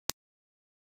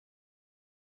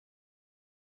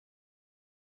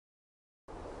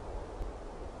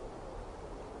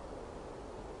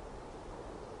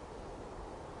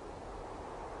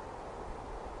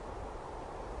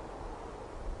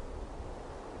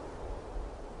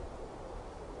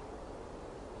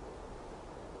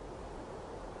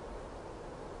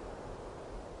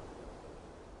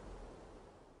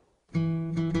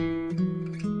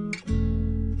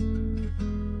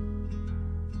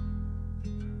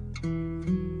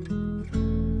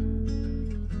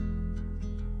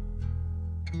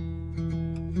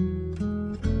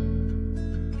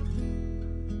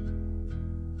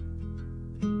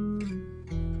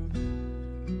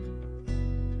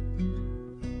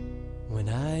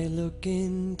When I look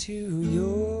into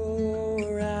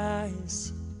your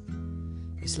eyes,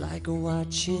 it's like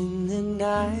watching the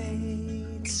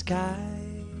night sky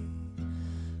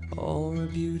or a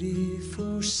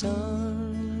beautiful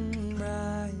sunrise.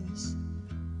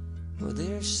 Oh,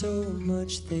 there's so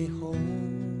much they hold,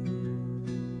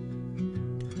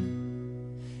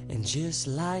 and just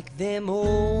like them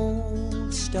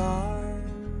old stars,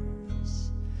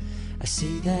 I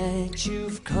see that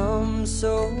you've come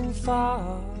so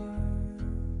far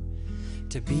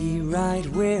to be right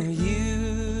where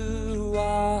you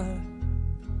are.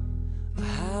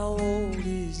 How old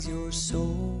is your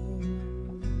soul?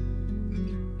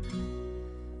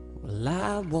 Well,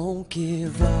 I won't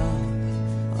give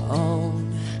up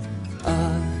on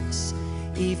us,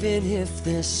 even if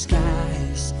the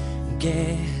skies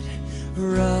get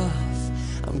rough.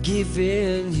 I'm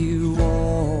giving you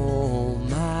all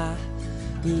my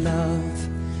love.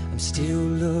 I'm still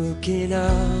looking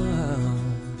up,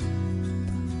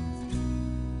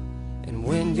 and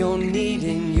when you're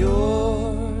needing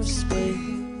your space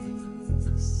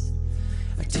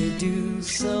to do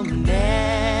some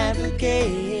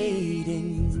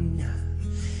navigating,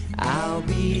 I'll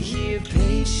be here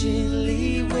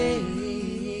patiently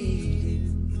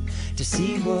waiting to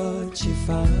see what you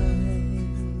find.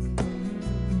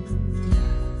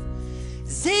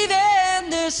 'Cause even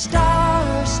the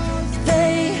stars,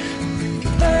 they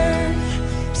burn.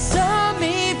 Some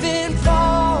even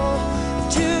fall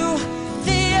to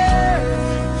the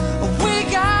earth. We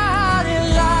got it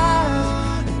live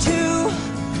to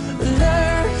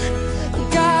learn.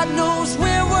 God knows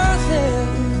we're worth it.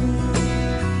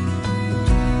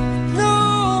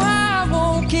 No, I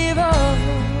won't give up.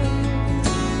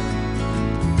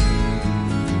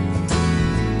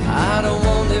 I don't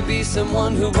want to be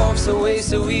someone who walks away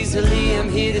so easily. I'm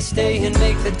here to stay and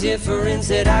make the difference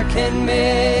that I can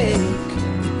make.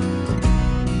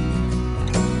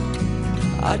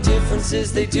 Our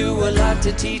differences, they do a lot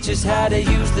to teach us how to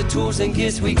use the tools and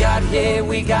gifts we got here.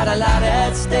 We got a lot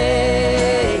at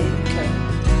stake,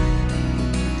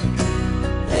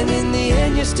 and in the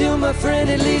end you're still my friend.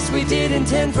 At least we did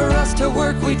intend for us to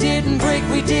work. We didn't break,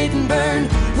 we didn't burn.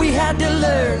 We had to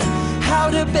learn how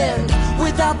to bend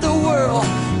without the world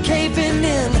caving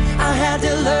in. I had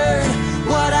to learn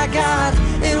what I got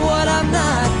and what I'm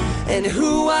not, and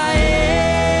who I am.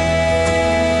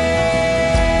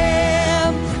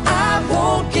 I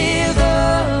won't give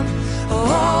up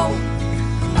on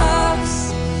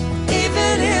us,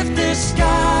 even if the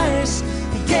skies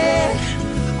get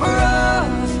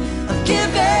rough. I'm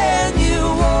giving you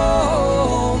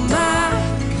all my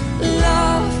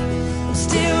love. I'm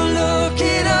still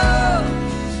looking up,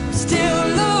 still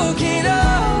looking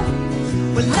up.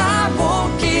 Well, I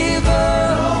won't give up.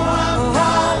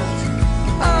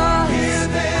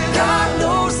 God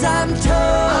knows I'm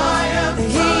tough.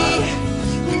 He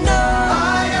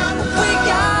knows we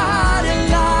got a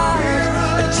lot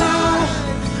to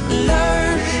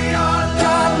learn.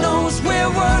 God knows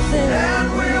we're worth it, and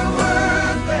we're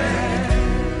worth it.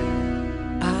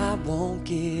 I won't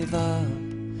give up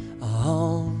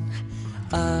on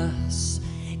us,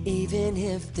 even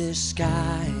if the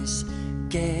skies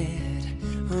get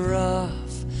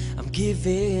rough. I'm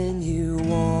giving you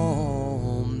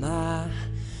all my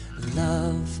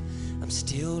love. I'm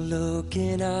still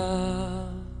looking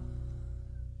up.